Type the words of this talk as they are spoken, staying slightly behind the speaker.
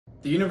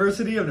The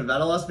University of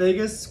Nevada, Las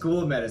Vegas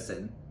School of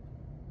Medicine.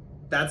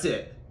 That's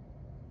it.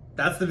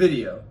 That's the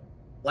video.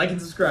 Like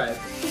and subscribe.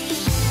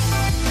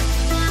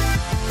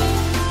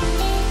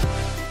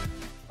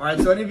 Alright,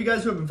 so any of you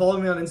guys who have been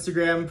following me on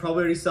Instagram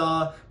probably already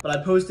saw, but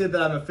I posted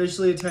that I'm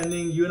officially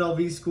attending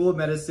UNLV School of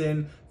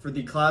Medicine for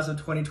the class of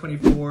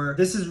 2024.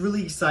 This is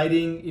really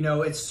exciting. You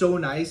know, it's so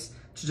nice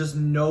to just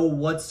know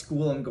what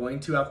school I'm going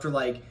to after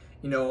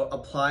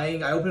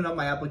applying. I opened up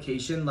my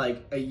application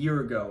like a year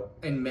ago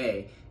in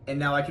May, and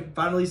now I can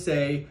finally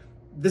say,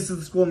 this is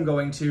the school I'm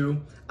going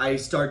to. I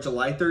start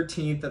July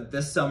 13th of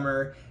this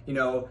summer. You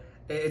know,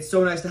 it's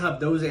so nice to have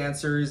those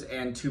answers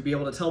and to be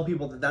able to tell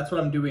people that that's what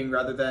I'm doing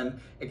rather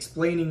than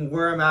explaining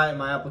where I'm at in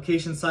my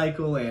application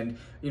cycle and,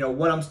 you know,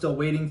 what I'm still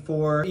waiting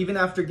for. Even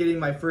after getting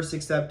my first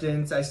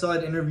acceptance, I still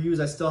had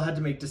interviews, I still had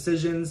to make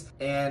decisions,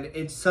 and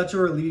it's such a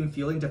relieving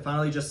feeling to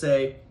finally just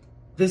say,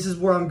 this is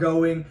where I'm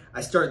going.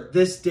 I start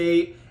this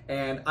date.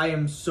 And I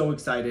am so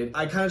excited.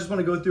 I kind of just want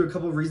to go through a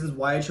couple of reasons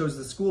why I chose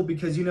the school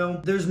because, you know,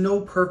 there's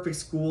no perfect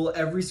school.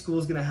 Every school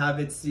is going to have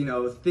its, you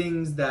know,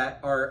 things that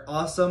are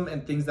awesome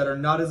and things that are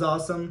not as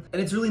awesome.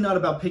 And it's really not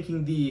about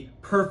picking the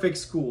perfect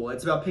school.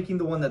 It's about picking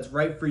the one that's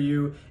right for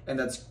you and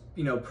that's,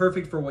 you know,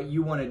 perfect for what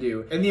you want to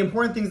do. And the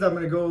important things that I'm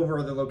going to go over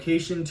are the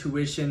location,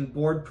 tuition,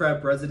 board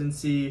prep,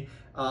 residency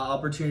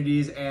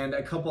opportunities, and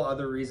a couple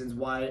other reasons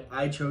why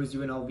I chose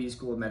UNLV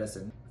School of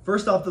Medicine.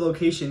 First off, the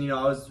location. You know,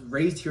 I was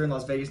raised here in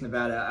Las Vegas,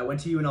 Nevada. I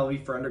went to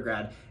UNLV for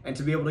undergrad, and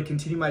to be able to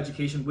continue my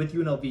education with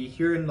UNLV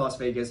here in Las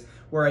Vegas,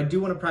 where I do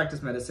want to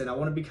practice medicine, I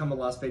want to become a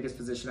Las Vegas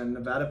physician and a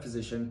Nevada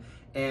physician,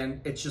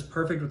 and it's just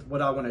perfect with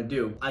what I want to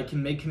do. I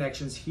can make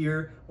connections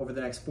here over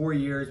the next 4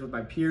 years with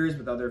my peers,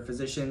 with other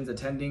physicians,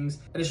 attendings,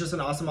 and it's just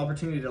an awesome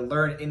opportunity to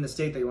learn in the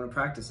state that you want to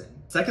practice in.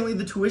 Secondly,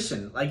 the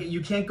tuition. Like,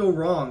 you can't go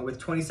wrong with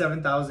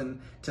 $27,000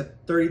 to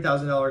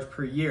 $30,000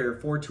 per year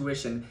for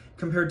tuition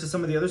compared to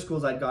some of the other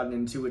schools I'd gotten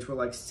into, which were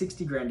like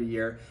 60 grand a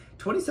year.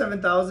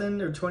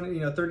 27,000 or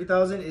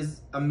 30,000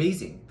 is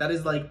amazing. That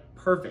is like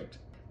perfect.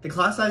 The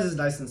class size is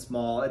nice and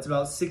small. It's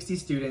about 60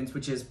 students,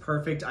 which is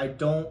perfect. I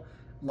don't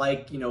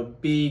like, you know,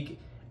 big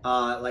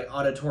like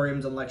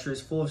auditoriums and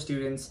lectures full of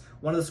students.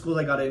 One of the schools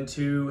I got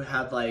into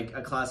had like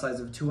a class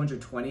size of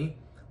 220,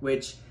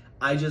 which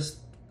I just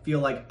feel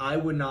like I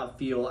would not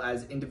feel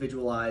as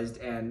individualized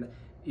and,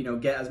 you know,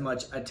 get as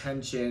much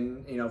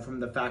attention, you know, from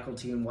the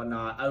faculty and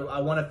whatnot.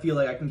 I want to feel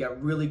like I can get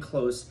really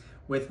close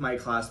with my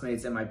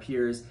classmates and my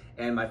peers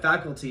and my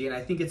faculty, and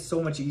I think it's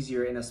so much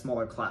easier in a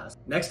smaller class.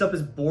 Next up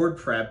is board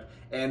prep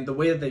and the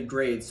way that they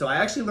grade. So I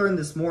actually learned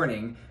this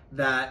morning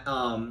that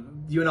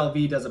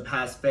UNLV does a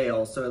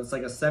pass-fail, so it's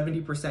like a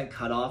 70%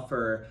 cutoff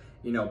for,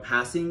 you know,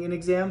 passing an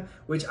exam,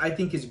 which I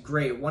think is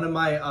great. One of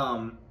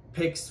my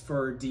picks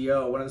for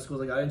DO, one of the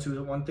schools I got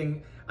into, one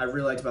thing I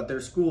really liked about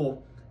their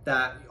school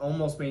that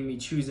almost made me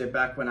choose it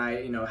back when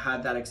I, you know,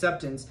 had that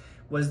acceptance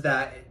was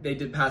that they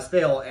did pass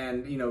fail,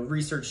 and, you know,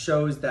 research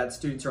shows that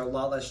students are a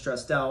lot less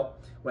stressed out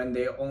when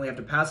they only have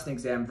to pass an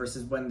exam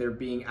versus when they're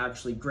being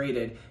actually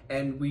graded.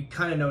 And we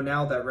kind of know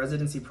now that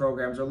residency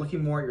programs are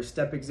looking more at your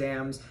step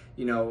exams,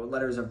 you know,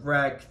 letters of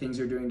rec, things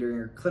you're doing during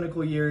your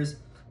clinical years,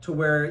 to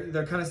where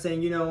they're kind of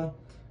saying, you know,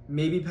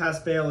 maybe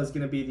pass fail is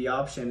going to be the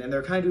option, and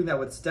they're kind of doing that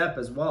with step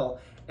as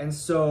well. And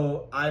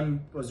so I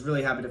was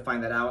really happy to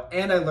find that out,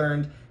 and I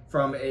learned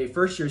from a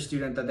first-year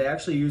student that they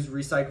actually use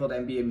recycled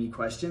NBME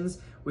questions,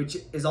 which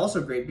is also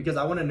great because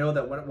I want to know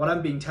that what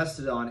I'm being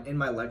tested on in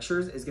my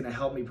lectures is going to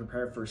help me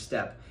prepare for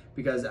STEP,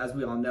 because as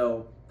we all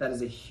know, that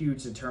is a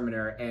huge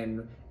determiner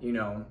in, you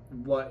know,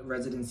 what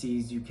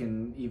residencies you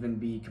can even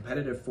be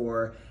competitive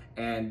for,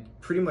 and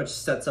pretty much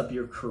sets up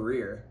your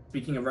career.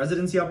 Speaking of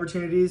residency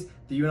opportunities,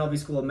 the UNLV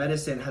School of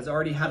Medicine has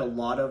already had a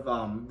lot of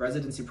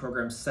residency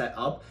programs set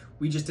up.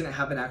 We just didn't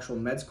have an actual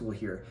med school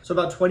here. So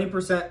about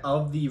 20%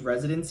 of the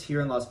residents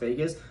here in Las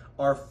Vegas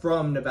are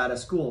from Nevada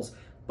schools.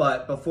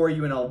 But before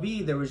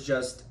UNLV, there was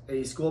just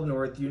a School of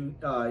North,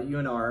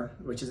 UNR,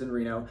 which is in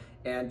Reno,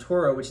 and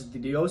Toro, which is the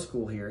DO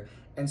school here.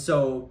 And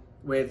so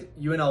with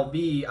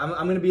UNLV, I'm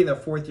going to be in their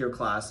 4th year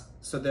class.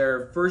 So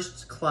their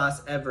first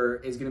class ever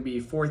is going to be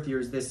 4th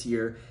years this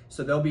year.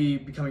 So they'll be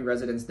becoming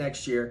residents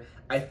next year.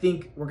 I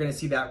think we're going to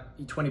see that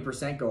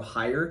 20% go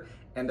higher,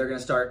 and they're going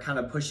to start kind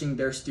of pushing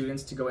their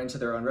students to go into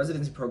their own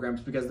residency programs,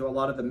 because a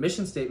lot of the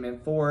mission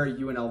statement for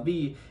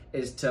UNLV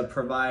is to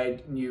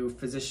provide new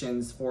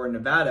physicians for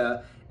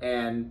Nevada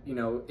and, you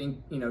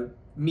know,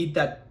 meet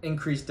that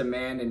increased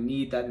demand and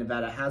need that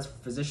Nevada has for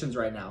physicians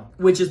right now,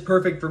 which is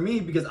perfect for me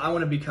because I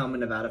want to become a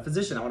Nevada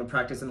physician. I want to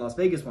practice in Las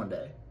Vegas one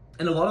day.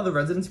 And a lot of the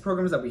residency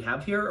programs that we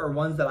have here are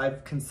ones that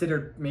I've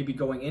considered maybe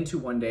going into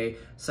one day,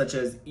 such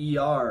as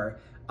ER,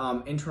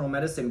 internal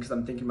medicine, because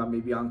I'm thinking about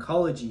maybe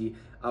oncology.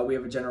 We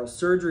have a general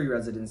surgery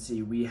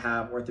residency. We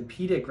have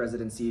orthopedic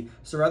residency.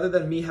 So rather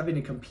than me having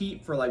to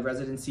compete for like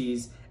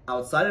residencies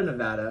outside of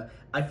Nevada,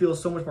 I feel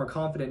so much more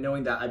confident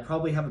knowing that I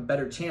probably have a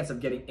better chance of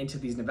getting into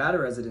these Nevada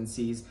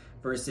residencies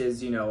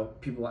versus, you know,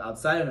 people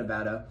outside of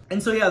Nevada.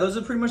 And so yeah, those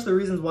are pretty much the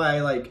reasons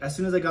why, like, as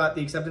soon as I got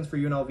the acceptance for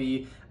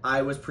UNLV,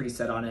 I was pretty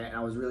set on it, and I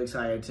was really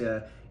excited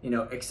to, you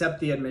know, accept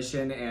the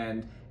admission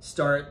and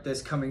start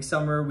this coming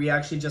summer. We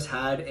actually just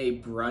had a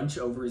brunch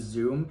over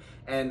Zoom,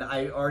 and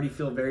I already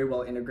feel very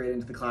well integrated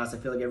into the class. I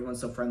feel like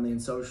everyone's so friendly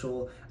and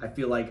social. I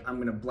feel like I'm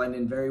gonna blend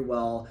in very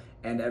well,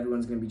 and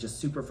everyone's gonna be just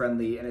super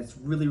friendly, and it's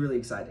really, really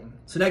exciting.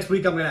 So next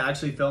week, I'm gonna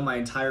actually film my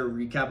entire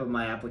recap of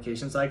my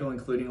application cycle,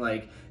 including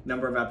like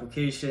number of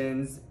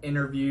applications,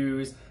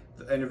 interviews,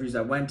 the interviews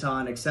I went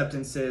on,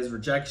 acceptances,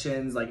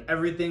 rejections, like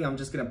everything. I'm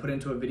just gonna put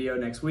into a video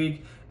next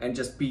week and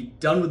just be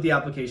done with the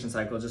application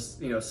cycle.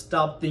 Just,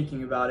 stop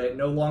thinking about it,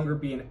 no longer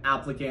be an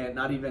applicant,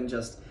 not even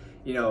just,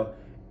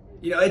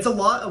 it's a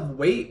lot of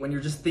weight when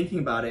you're just thinking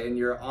about it and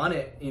you're on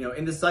it,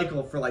 in the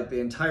cycle for like the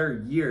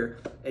entire year.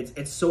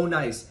 It's so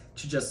nice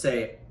to just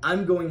say,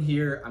 I'm going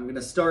here, I'm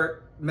gonna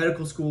start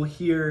medical school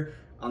here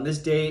on this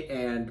date,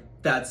 and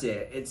that's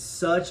it. It's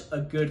such a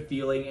good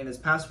feeling. In this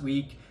past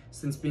week,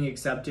 since being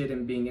accepted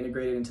and being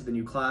integrated into the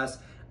new class,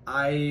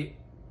 I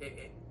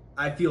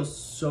feel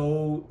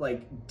so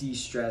like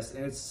de-stressed,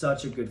 and it's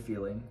such a good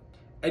feeling.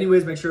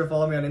 Anyways, make sure to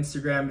follow me on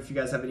Instagram. If you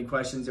guys have any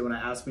questions you want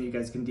to ask me, you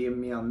guys can DM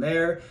me on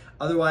there.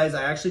 Otherwise,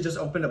 I actually just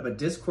opened up a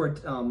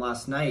Discord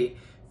last night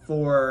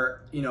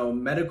for,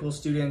 medical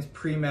students,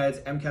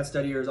 pre-meds, MCAT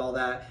studiers, all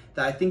that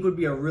I think would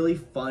be a really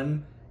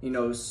fun,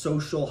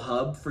 social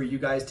hub for you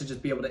guys to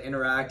just be able to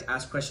interact,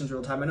 ask questions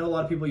real time. I know a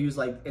lot of people use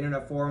like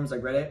internet forums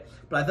like Reddit,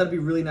 but I thought it'd be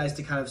really nice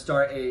to kind of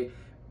start a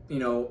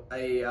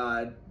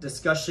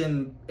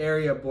discussion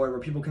area board where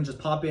people can just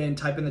pop in,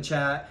 type in the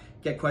chat,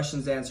 get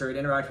questions answered,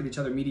 interact with each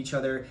other, meet each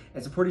other,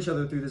 and support each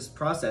other through this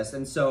process.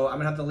 And so I'm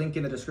gonna have the link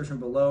in the description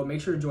below. Make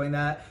sure to join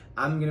that.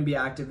 I'm gonna be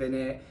active in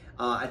it.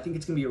 I think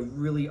it's gonna be a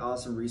really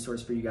awesome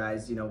resource for you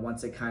guys,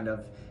 once it kind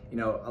of,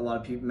 a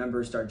lot of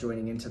members start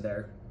joining into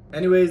there.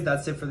 Anyways,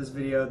 that's it for this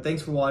video.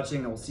 Thanks for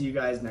watching. I will see you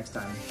guys next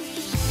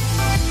time.